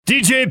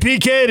DJ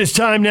PK, it is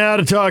time now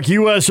to talk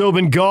U.S.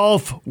 Open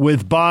golf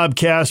with Bob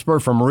Casper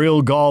from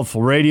Real Golf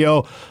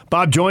Radio.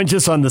 Bob joins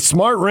us on the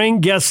Smart Ring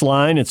guest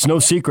line. It's no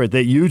secret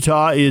that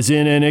Utah is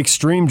in an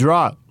extreme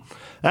drought.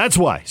 That's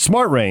why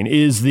Smart Rain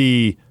is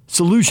the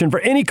solution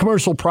for any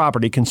commercial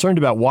property concerned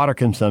about water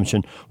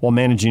consumption while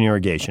managing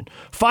irrigation.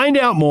 Find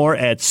out more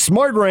at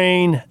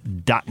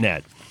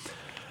smartrain.net.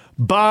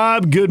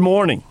 Bob, good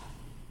morning.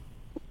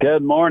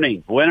 Good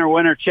morning. Winner,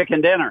 winner,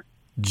 chicken dinner.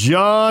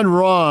 Jon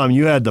Rahm,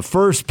 you had the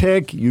first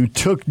pick. You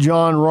took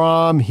Jon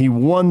Rahm. He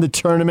won the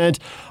tournament.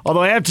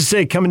 Although I have to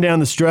say, coming down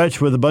the stretch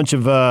with a bunch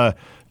of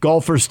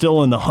golfers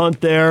still in the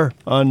hunt there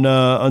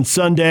on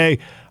Sunday,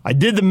 I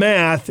did the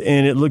math,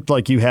 and it looked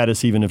like you had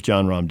us even if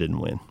Jon Rahm didn't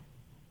win.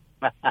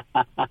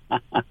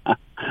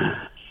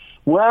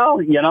 Well,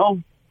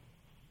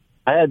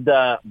 I had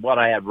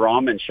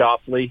Rahm and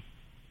Schauffele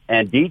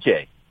and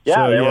DJ.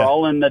 Yeah, they were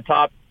all in the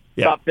top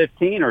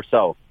 15 or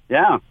so.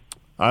 Yeah.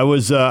 I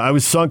was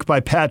sunk by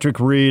Patrick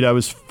Reed. I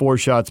was 4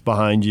 shots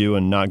behind you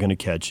and not going to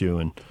catch you.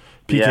 And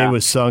PK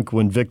was sunk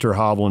when Victor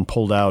Hovland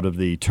pulled out of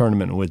the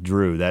tournament and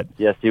withdrew.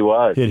 Yes, he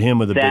was. Hit him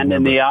with a big number.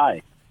 Stand in the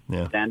eye.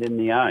 Yeah. Stand in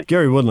the eye.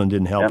 Gary Woodland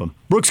didn't help him.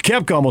 Brooks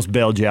Koepka almost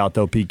bailed you out,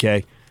 though,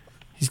 PK.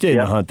 He stayed in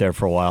the hunt there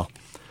for a while.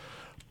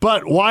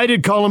 But why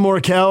did Colin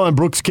Morikawa and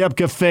Brooks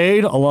Koepka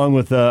fade, along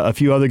with a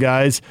few other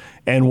guys?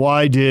 And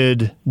why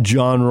did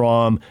Jon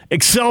Rahm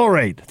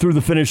accelerate through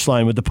the finish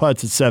line with the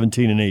putts at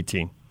 17 and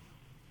 18?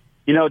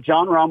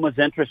 Jon Rahm was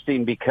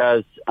interesting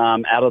because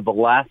out of the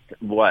last,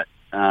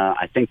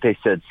 I think they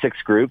said 6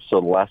 groups,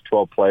 so the last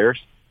 12 players,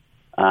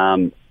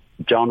 Jon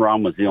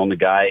Rahm was the only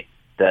guy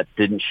that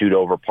didn't shoot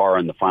over par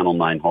in the final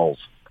 9 holes.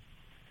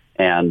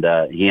 And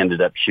he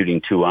ended up shooting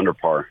 2 under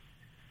par.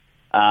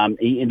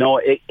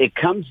 It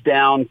comes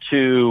down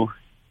to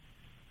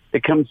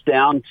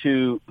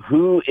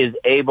who is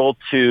able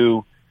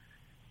to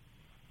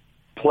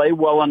play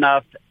well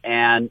enough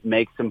and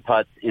make some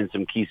putts in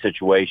some key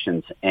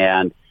situations.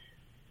 And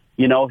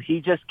he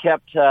just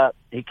kept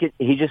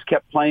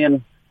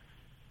playing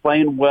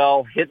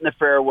well, hitting the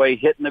fairway,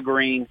 hitting the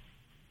green,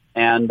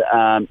 and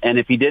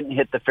if he didn't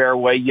hit the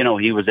fairway,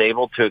 he was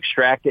able to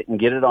extract it and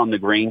get it on the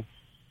green,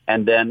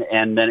 and then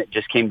it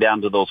just came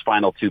down to those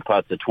final 2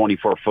 putts, a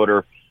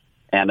 24-footer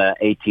and a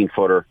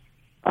 18-footer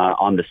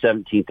on the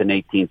 17th and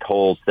 18th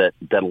holes that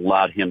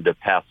allowed him to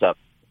pass up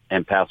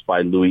and pass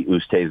by Louis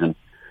Oosthuizen.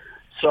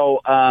 So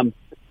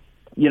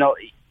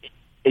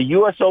a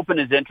U.S. Open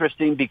is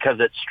interesting because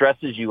it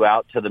stresses you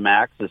out to the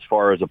max as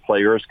far as a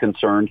player is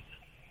concerned.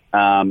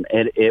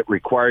 It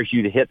requires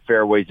you to hit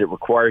fairways. It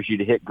requires you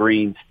to hit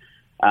greens.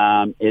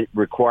 It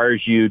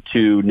requires you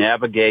to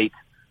navigate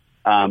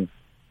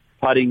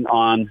putting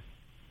on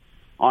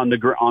the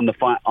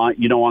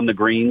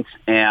greens.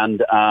 And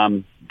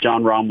Jon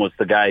Rahm was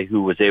the guy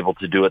who was able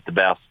to do it the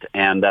best,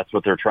 and that's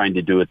what they're trying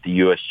to do at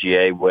the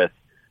USGA with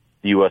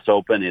the U.S.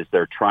 Open. Is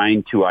they're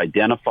trying to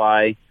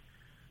identify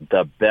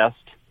the best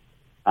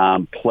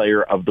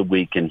player of the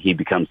week, and he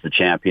becomes the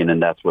champion,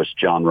 and that's what's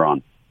Jon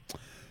Rahm.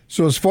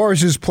 So as far as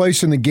his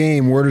place in the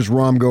game, where does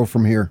Rahm go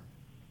from here?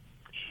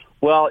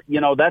 Well,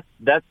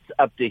 that's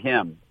up to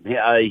him.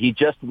 He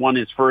just won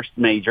his first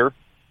major.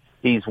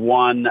 He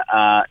won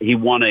a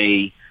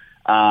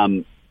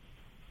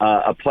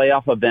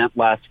playoff event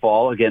last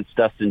fall against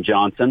Dustin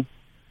Johnson.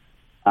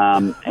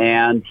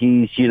 And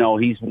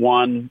he's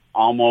won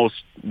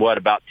almost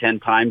about 10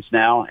 times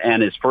now,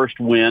 and his first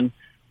win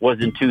was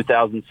in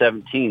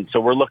 2017. So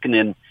we're looking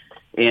in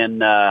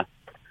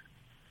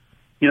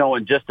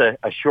just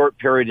a short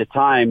period of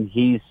time,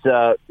 he's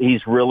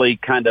really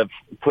kind of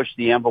pushed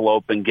the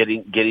envelope and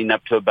getting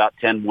up to about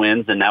 10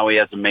 wins, and now he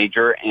has a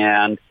major.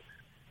 And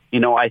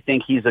I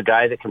think he's a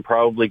guy that can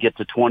probably get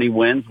to 20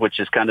 wins, which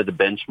is kind of the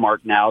benchmark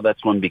now.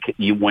 That's when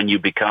you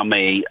become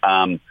a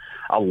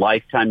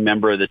lifetime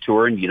member of the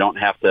tour, and you don't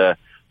have to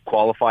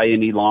qualify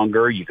any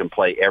longer. You can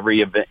play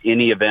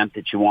any event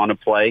that you want to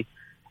play.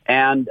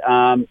 And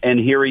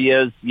here he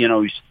is,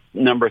 he's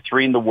number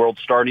 3 in the world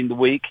starting the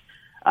week.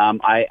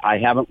 I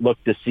haven't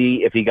looked to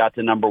see if he got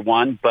to number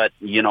 1, but,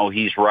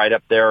 he's right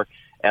up there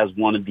as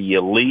one of the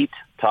elite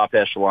top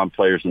echelon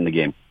players in the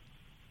game.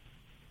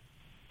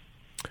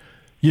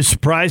 You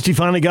surprised he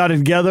finally got it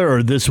together,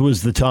 or this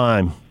was the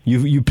time?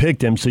 You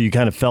picked him, so you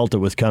kind of felt it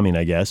was coming,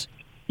 I guess.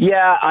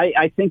 Yeah,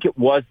 I think it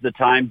was the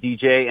time,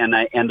 DJ, and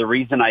the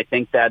reason I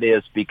think that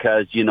is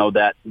because,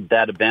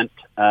 that event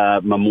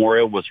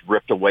Memorial was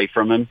ripped away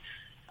from him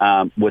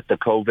with the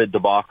COVID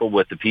debacle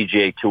with the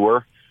PGA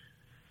Tour.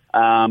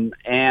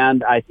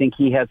 And I think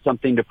he had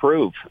something to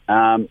prove.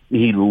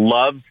 He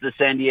loves the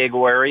San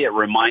Diego area. It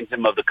reminds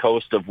him of the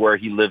coast of where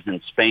he lives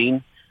in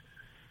Spain.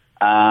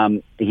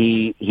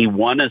 He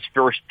won his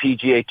first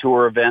PGA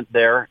Tour event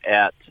there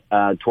at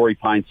Torrey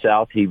Pines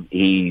South.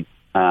 He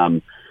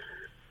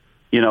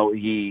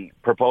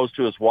proposed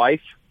to his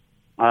wife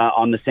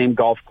on the same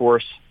golf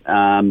course,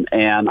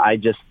 and I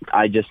just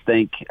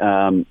think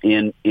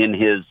in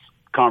his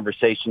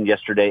conversation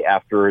yesterday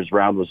after his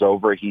round was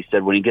over, he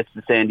said when he gets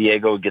to San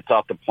Diego, he gets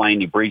off the plane,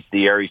 he breathes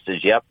the air, he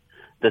says, "Yep,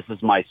 this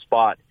is my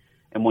spot."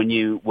 And when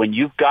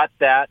you've got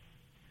that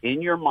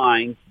in your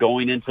mind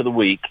going into the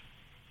week,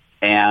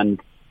 and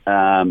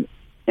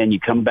you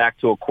come back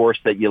to a course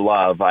that you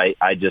love,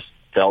 I just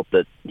felt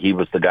that he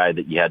was the guy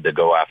that you had to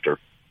go after.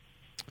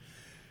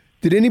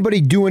 Did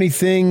anybody do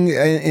anything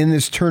in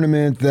this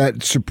tournament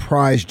that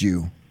surprised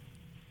you?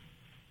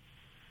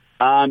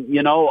 Bryson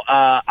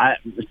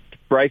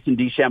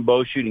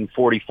DeChambeau shooting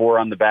 44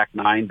 on the back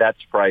nine, that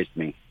surprised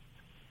me.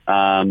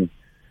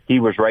 He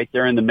was right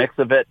there in the mix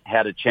of it,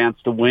 had a chance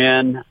to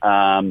win,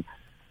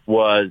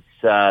 was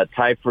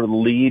tied for the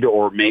lead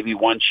or maybe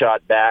one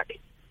shot back.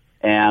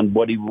 And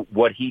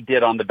what he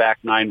did on the back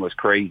nine was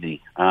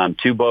crazy.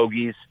 2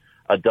 bogeys,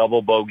 a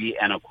double bogey,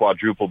 and a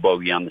quadruple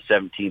bogey on the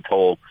 17th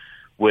hole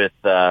with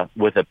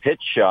a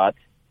pitch shot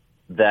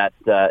that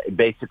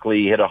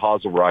basically hit a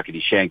hosel rocket.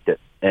 He shanked it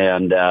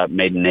and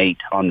made an 8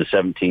 on the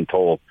 17th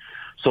hole.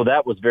 So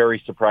that was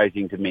very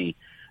surprising to me.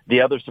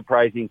 The other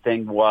surprising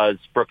thing was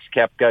Brooks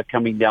Koepka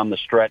coming down the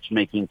stretch,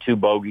 making 2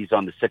 bogeys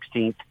on the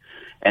 16th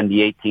and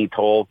the 18th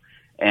hole,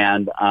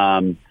 and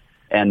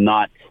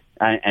not.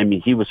 I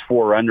mean, he was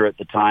 4 under at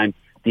the time.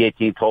 The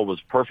 18th hole was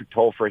a perfect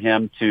hole for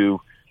him to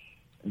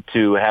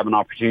have an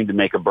opportunity to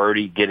make a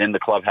birdie, get in the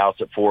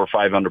clubhouse at 4 or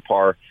 5 under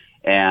par,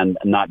 and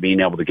not being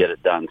able to get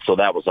it done. So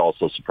that was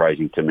also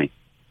surprising to me.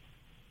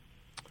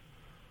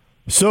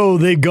 So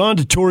they've gone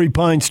to Torrey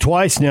Pines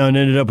twice now and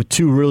ended up with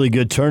 2 really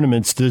good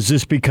tournaments. Does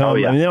this become? Oh,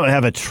 yeah. I mean, they don't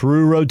have a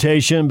true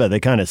rotation, but they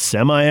kind of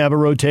semi have a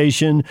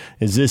rotation.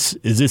 Is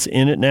this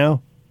in it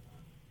now?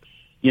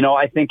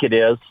 I think it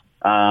is.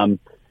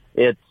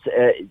 It's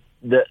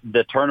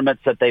the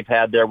tournaments that they've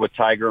had there with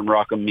Tiger and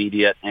Rocco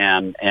Mediate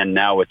and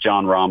now with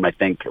Jon Rahm, I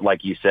think,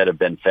 like you said, have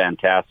been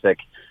fantastic.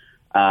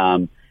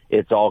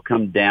 It's all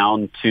come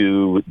down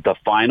to the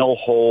final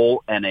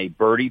hole and a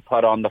birdie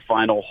putt on the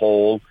final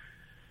hole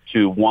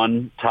to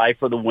one tie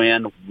for the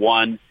win,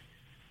 one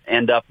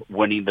end up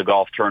winning the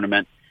golf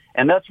tournament.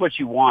 And that's what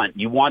you want.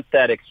 You want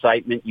that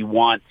excitement. You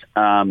want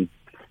that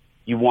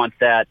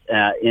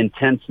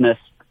intenseness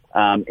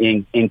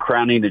in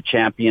crowning the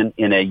champion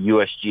in a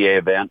USGA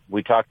event.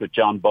 We talked with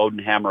John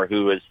Bodenhammer,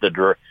 who is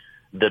the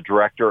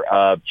director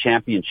of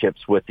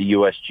championships with the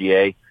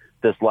USGA,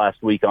 this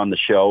last week on the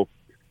show.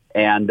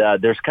 And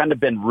there's kind of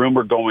been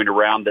rumor going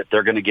around that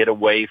they're going to get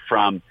away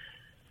from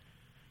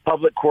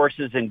public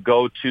courses and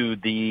go to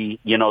the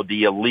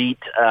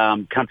elite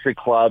country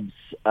clubs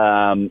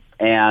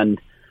and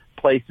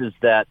places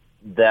that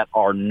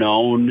are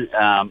known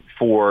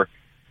for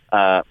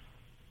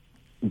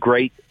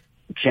great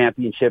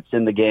championships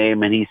in the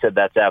game. And he said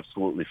that's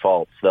absolutely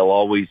false. They'll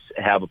always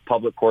have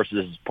public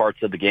courses as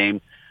parts of the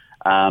game.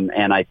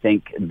 And I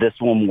think this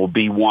one will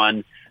be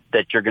one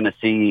that you're going to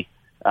see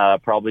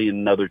probably in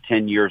another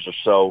 10 years or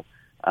so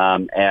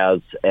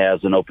as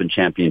an Open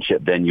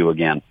Championship venue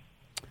again.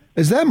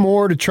 Is that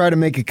more to try to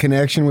make a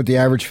connection with the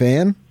average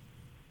fan?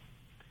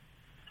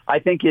 I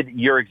think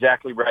you're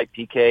exactly right,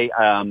 PK.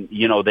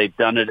 They've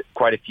done it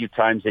quite a few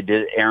times. They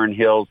did it at Erin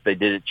Hills. They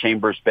did it at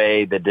Chambers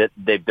Bay.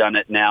 They've done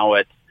it now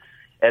at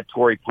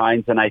Torrey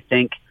Pines. And I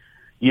think,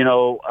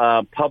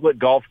 public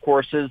golf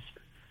courses,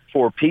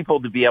 for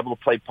people to be able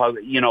to play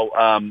public,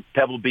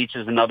 Pebble Beach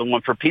is another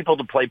one. For people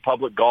to play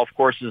public golf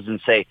courses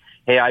and say,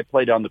 hey, I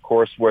played on the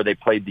course where they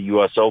played the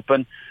U.S.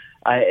 Open,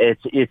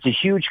 it's a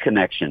huge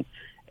connection.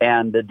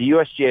 And the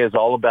USGA is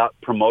all about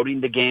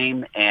promoting the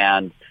game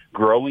and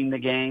growing the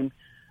game,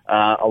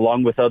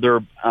 along with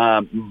other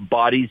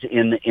bodies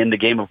in the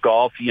game of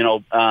golf. We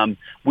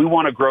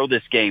want to grow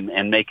this game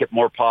and make it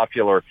more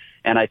popular.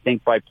 And I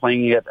think by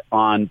playing it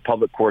on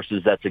public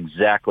courses, that's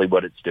exactly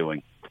what it's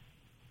doing.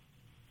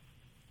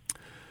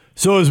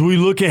 So as we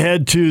look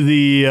ahead to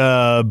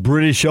the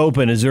British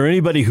Open, is there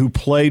anybody who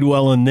played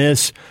well in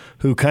this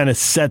who kind of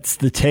sets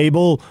the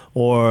table,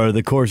 or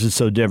the course is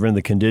so different,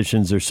 the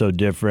conditions are so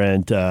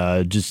different,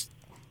 just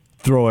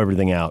throw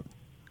everything out?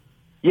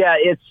 Yeah,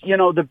 it's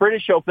the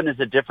British Open is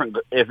a different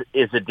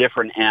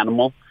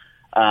animal,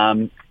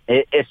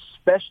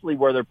 especially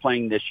where they're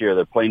playing this year.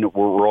 They're playing at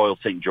Royal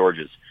St.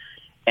 George's,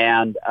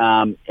 and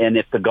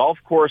if the golf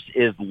course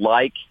is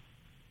like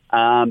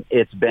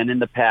it's been in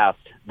the past,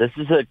 this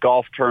is a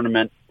golf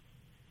tournament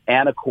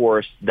and a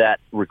course that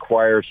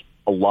requires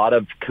a lot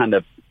of kind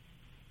of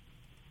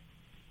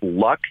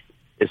luck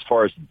as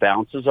far as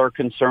bounces are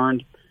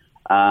concerned.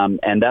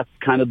 And that's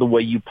kind of the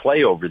way you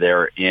play over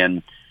there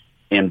in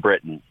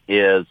Britain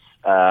is,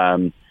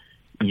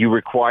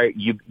 you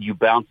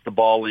bounce the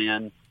ball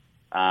in.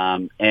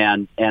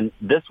 And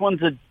this one,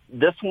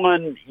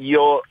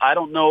 I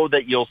don't know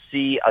that you'll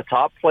see a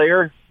top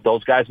player.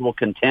 Those guys will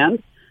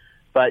contend,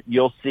 but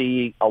you'll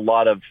see a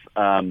lot of,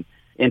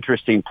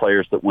 interesting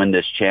players that win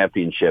this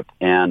championship,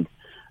 and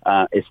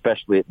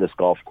especially at this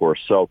golf course.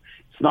 So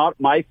it's not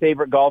my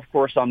favorite golf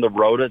course on the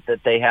road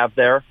that they have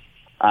there.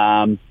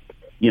 I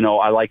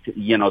like,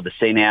 the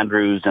St.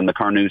 Andrews and the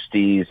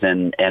Carnousties,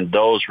 and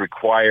those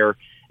require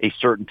a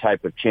certain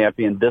type of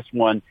champion. This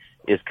one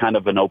is kind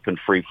of an open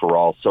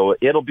free-for-all. So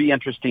it'll be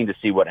interesting to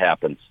see what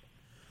happens.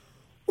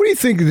 What do you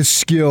think the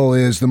skill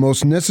is, the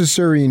most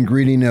necessary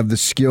ingredient of the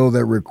skill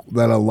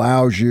that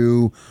allows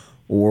you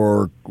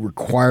or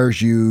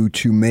requires you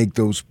to make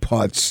those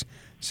putts,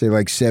 say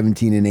like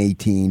 17 and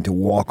 18, to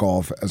walk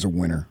off as a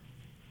winner?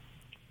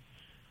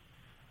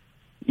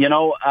 It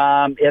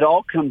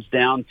all comes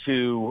down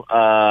to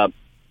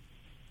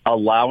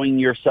allowing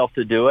yourself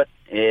to do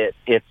it.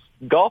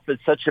 Golf is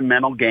such a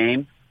mental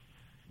game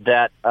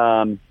that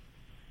a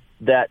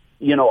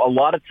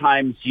lot of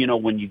times,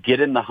 when you get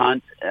in the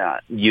hunt,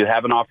 you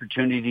have an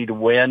opportunity to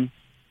win.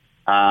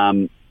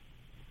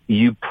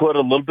 You put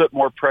a little bit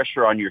more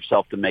pressure on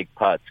yourself to make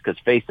putts, because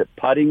face it,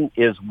 putting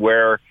is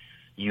where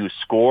you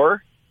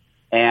score,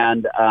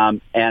 and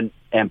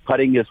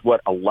putting is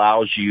what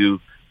allows you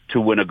to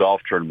win a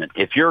golf tournament.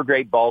 If you're a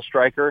great ball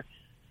striker,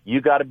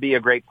 you got to be a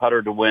great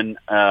putter to win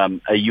a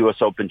U.S.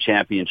 Open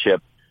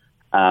championship.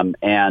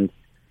 And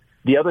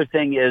the other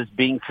thing is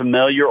being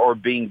familiar or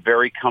being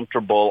very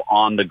comfortable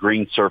on the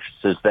green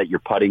surfaces that you're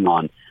putting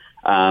on.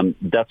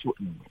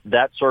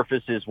 That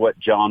surface is what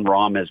Jon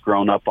Rahm has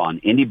grown up on.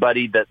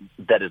 Anybody that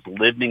has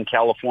lived in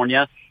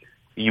California,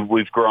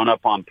 we've grown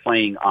up on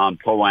playing on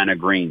Poa annua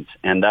greens,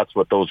 and that's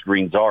what those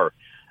greens are.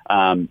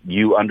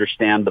 You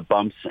understand the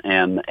bumps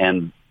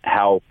and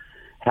how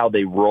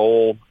they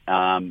roll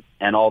and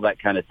all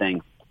that kind of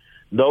thing.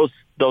 Those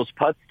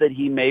putts that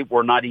he made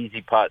were not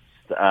easy putts.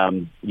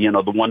 The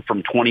one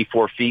from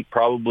 24 feet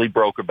probably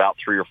broke about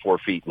 3 or 4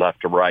 feet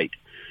left to right,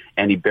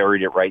 and he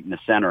buried it right in the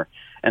center.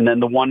 And then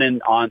the one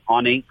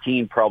on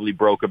 18 probably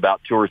broke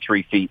about 2 or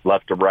 3 feet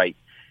left to right,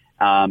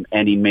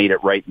 and he made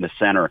it right in the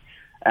center.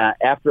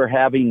 After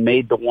having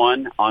made the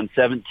one on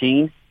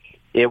 17,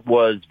 it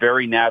was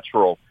very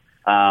natural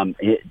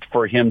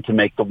for him to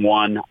make the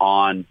one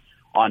on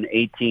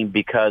 18,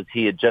 because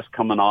he had just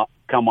come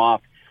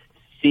off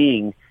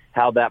seeing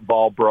how that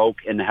ball broke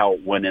and how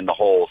it went in the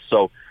hole.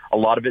 So a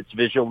lot of it's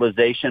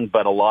visualization,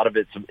 but a lot of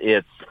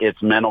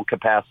it's mental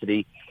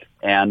capacity,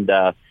 and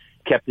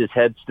kept his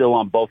head still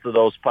on both of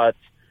those putts,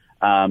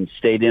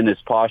 stayed in his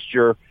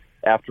posture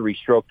after he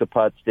stroked the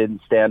putts,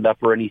 didn't stand up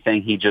or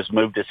anything. He just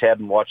moved his head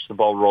and watched the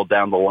ball roll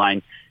down the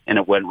line, and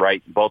it went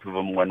right. Both of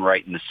them went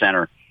right in the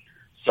center.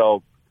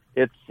 So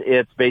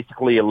it's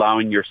basically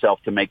allowing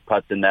yourself to make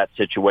putts in that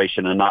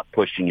situation and not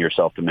pushing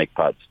yourself to make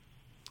putts.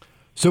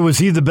 So was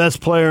he the best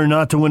player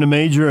not to win a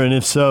major? And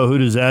if so, who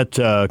does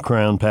that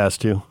crown pass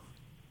to?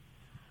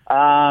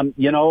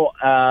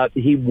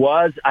 He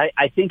was.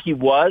 I think he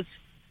was.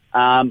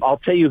 I'll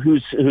tell you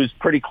who's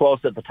pretty close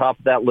at the top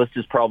of that list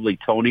is probably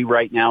Tony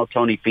right now,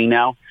 Tony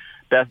Finau.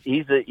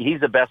 He's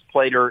the best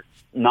player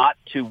not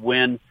to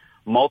win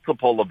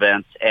multiple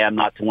events and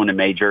not to win a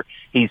major.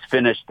 He's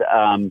finished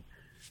top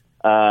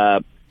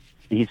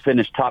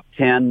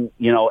 10,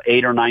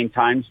 8 or 9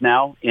 times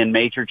now in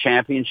major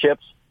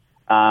championships,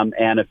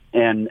 and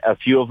a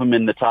few of them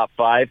in the top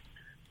 5.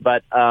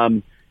 But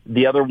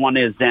the other one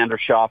is Xander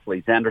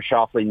Schauffele. Xander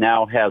Schauffele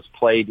now has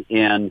played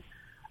in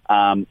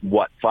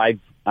 5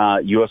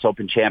 U.S.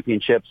 Open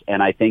championships,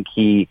 and I think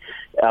he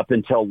up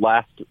until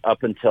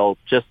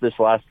just this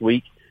last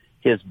week,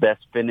 his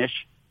best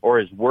finish or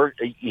his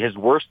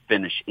worst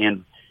finish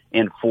in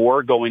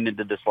 4 going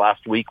into this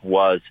last week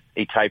was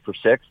a tie for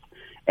 6th,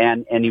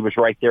 and he was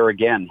right there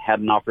again, had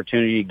an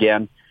opportunity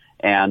again,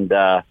 and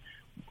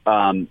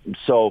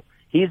so.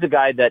 He's a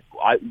guy that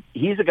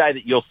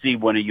you'll see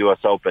win a U.S.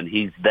 Open.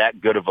 He's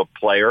that good of a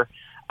player,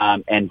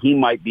 and he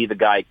might be the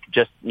guy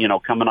just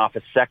coming off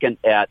a second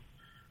at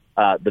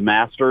the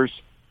Masters.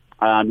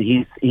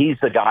 He's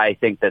the guy I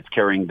think that's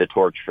carrying the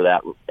torch for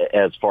that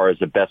as far as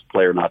the best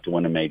player not to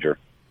win a major.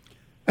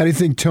 How do you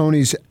think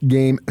Tony's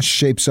game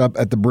shapes up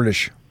at the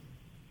British?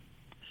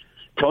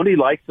 Tony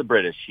likes the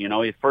British.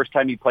 The first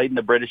time he played in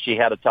the British, he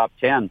had a top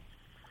 10.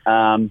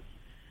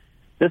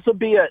 This will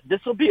be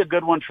a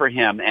good one for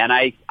him, and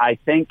I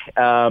think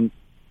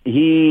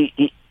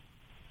he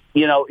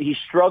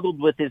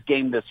struggled with his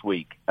game this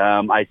week.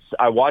 I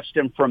watched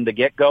him from the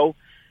get-go,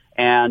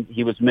 and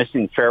he was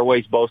missing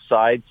fairways both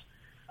sides.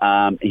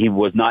 He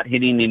was not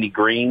hitting any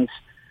greens,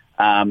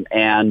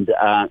 and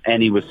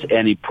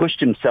he pushed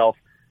himself.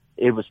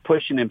 It was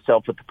pushing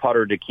himself with the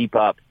putter to keep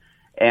up.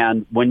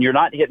 And when you're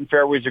not hitting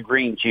fairways or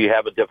greens, you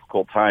have a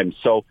difficult time.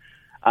 So.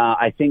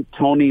 I think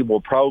Tony will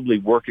probably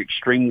work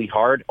extremely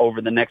hard over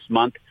the next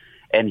month,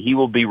 and he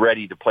will be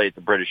ready to play at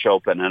the British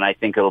Open, and I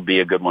think it'll be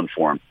a good one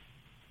for him.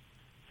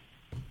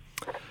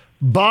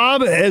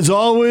 Bob, as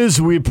always,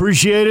 we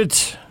appreciate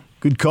it.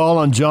 Good call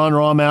on Jon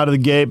Rahm out of the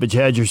gate, but you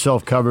had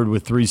yourself covered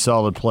with 3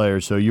 solid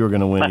players, so you were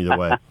going to win either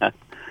way.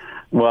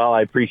 Well,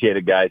 I appreciate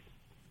it, guys.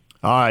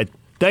 All right.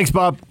 Thanks,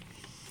 Bob.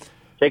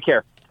 Take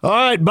care. All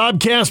right,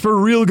 Bob Casper,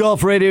 Real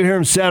Golf Radio here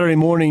on Saturday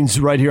mornings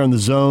right here on the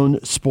Zone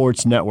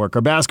Sports Network.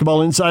 Our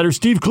basketball insider,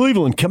 Steve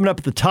Cleveland, coming up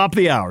at the top of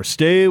the hour.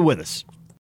 Stay with us.